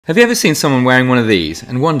Have you ever seen someone wearing one of these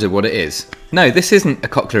and wondered what it is? No, this isn't a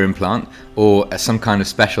cochlear implant or some kind of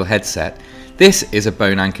special headset. This is a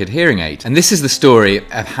bone-anchored hearing aid. And this is the story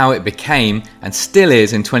of how it became, and still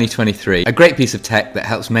is in 2023, a great piece of tech that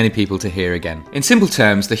helps many people to hear again. In simple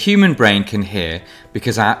terms, the human brain can hear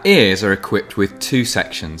because our ears are equipped with two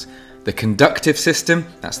sections. The conductive system,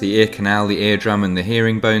 that's the ear canal, the eardrum and the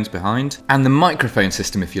hearing bones behind, and the microphone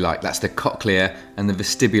system, if you like, that's the cochlear and the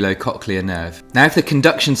vestibulocochlear nerve. Now, if the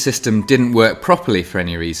conduction system didn't work properly for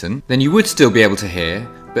any reason, then you would still be able to hear,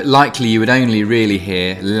 but likely you would only really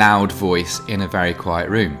hear loud voice in a very quiet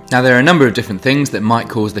room. Now, there are a number of different things that might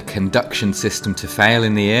cause the conduction system to fail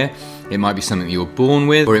in the ear. It might be something you were born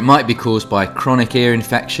with, or it might be caused by chronic ear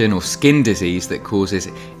infection or skin disease that causes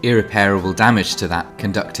irreparable damage to that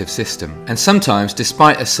conductive system. And sometimes,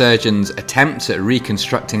 despite a surgeon's attempts at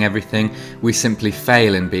reconstructing everything, we simply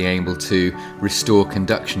fail in being able to restore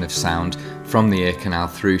conduction of sound from the ear canal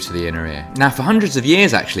through to the inner ear. Now, for hundreds of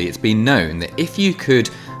years actually, it's been known that if you could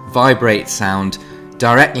vibrate sound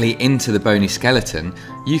directly into the bony skeleton,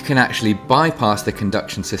 you can actually bypass the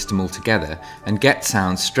conduction system altogether and get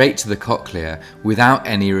sound straight to the cochlea without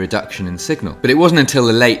any reduction in signal. But it wasn't until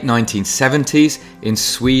the late 1970s in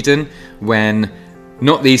Sweden when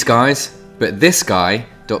not these guys, but this guy,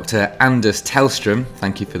 Dr. Anders Tellström,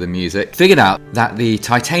 thank you for the music, figured out that the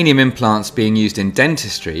titanium implants being used in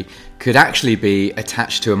dentistry could actually be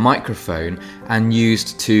attached to a microphone and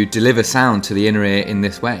used to deliver sound to the inner ear in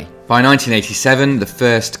this way. By 1987, the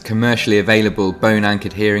first commercially available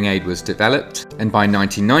bone-anchored hearing aid was developed, and by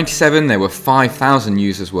 1997 there were 5,000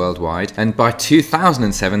 users worldwide, and by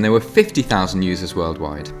 2007 there were 50,000 users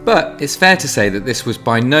worldwide. But it's fair to say that this was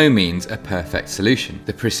by no means a perfect solution.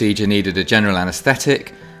 The procedure needed a general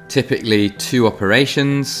anaesthetic, typically 2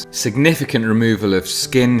 operations, significant removal of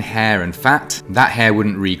skin, hair and fat. That hair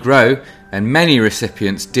wouldn't regrow, and many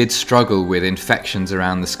recipients did struggle with infections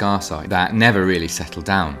around the scar site that never really settled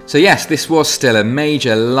down. So yes, this was still a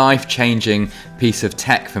major life-changing piece of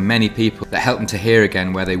tech for many people that helped them to hear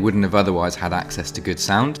again where they wouldn't have otherwise had access to good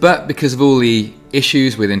sound. But because of all the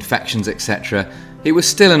issues with infections, etc., it was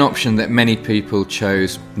still an option that many people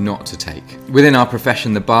chose not to take. Within our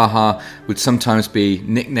profession, the Baha would sometimes be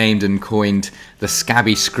nicknamed and coined the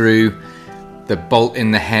scabby screw, the bolt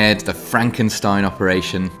in the head, the Frankenstein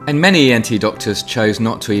operation, and many ENT doctors chose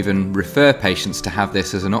not to even refer patients to have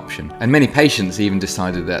this as an option. And many patients even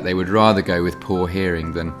decided that they would rather go with poor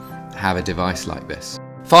hearing than have a device like this.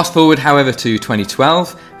 Fast forward, however, to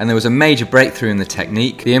 2012, and there was a major breakthrough in the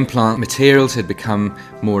technique. The implant materials had become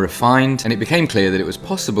more refined, and it became clear that it was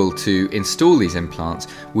possible to install these implants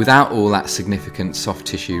without all that significant soft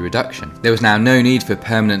tissue reduction. There was now no need for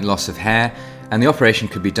permanent loss of hair, and the operation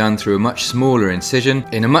could be done through a much smaller incision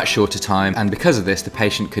in a much shorter time, and because of this the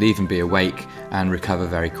patient could even be awake and recover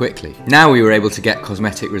very quickly. Now we were able to get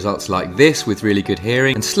cosmetic results like this with really good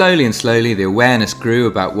hearing, and slowly the awareness grew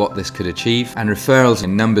about what this could achieve, and referrals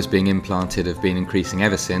and numbers being implanted have been increasing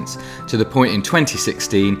ever since, to the point in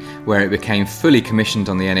 2016 where it became fully commissioned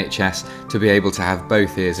on the NHS to be able to have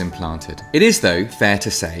both ears implanted. It is though fair to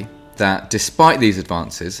say that despite these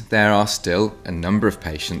advances, there are still a number of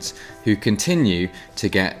patients who continue to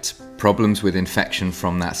get problems with infection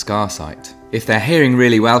from that scar site. If they're hearing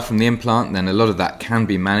really well from the implant, then a lot of that can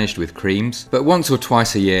be managed with creams, but once or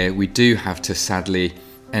twice a year we do have to sadly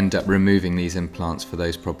end up removing these implants for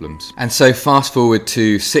those problems. And so fast forward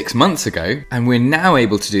to 6 months ago, and we're now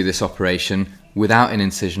able to do this operation without an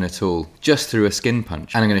incision at all, just through a skin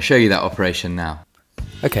punch. And I'm going to show you that operation now.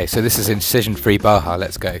 Okay, so this is incision-free Baha,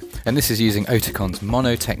 let's go. And this is using Otocon's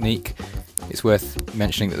mono technique. It's worth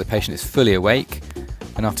mentioning that the patient is fully awake,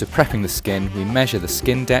 and after prepping the skin, we measure the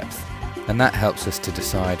skin depth, and that helps us to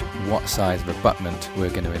decide what size of abutment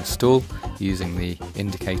we're going to install using the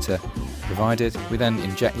indicator provided. We then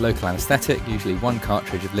inject local anaesthetic, usually 1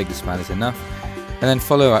 cartridge of Lignosmal is enough, and then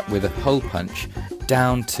follow up with a hole punch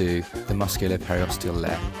down to the musculoperiosteal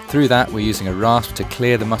layer. Through that we're using a rasp to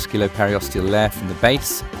clear the musculoperiosteal layer from the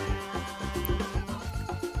base,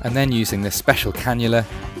 and then using this special cannula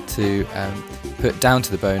to put down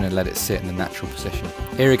to the bone and let it sit in the natural position.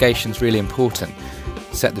 Irrigation is really important.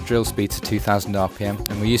 Set the drill speed to 2000 RPM,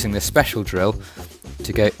 and we're using this special drill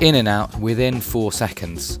to go in and out within 4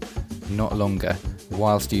 seconds, not longer,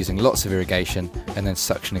 whilst using lots of irrigation and then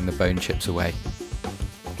suctioning the bone chips away.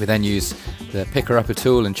 We then use the picker-upper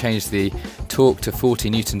tool and change the torque to 40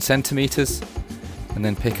 Newton centimeters, and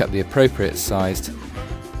then pick up the appropriate sized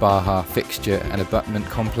Baha fixture and abutment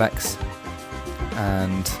complex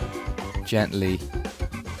and gently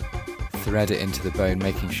thread it into the bone,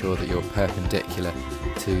 making sure that you're perpendicular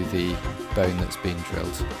to the bone that's been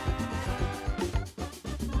drilled.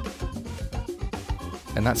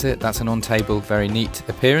 And that's it. That's an on-table, very neat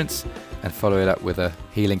appearance, and follow it up with a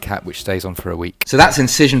healing cap which stays on for a week. So that's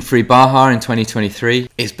incision-free Baha in 2023.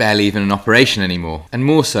 It's barely even an operation anymore, and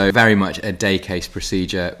more so very much a day case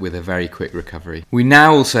procedure with a very quick recovery. We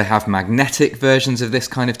now also have magnetic versions of this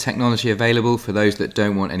kind of technology available for those that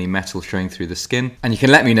don't want any metal showing through the skin, and you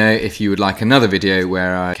can let me know if you would like another video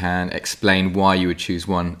where I can explain why you would choose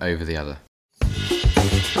one over the other.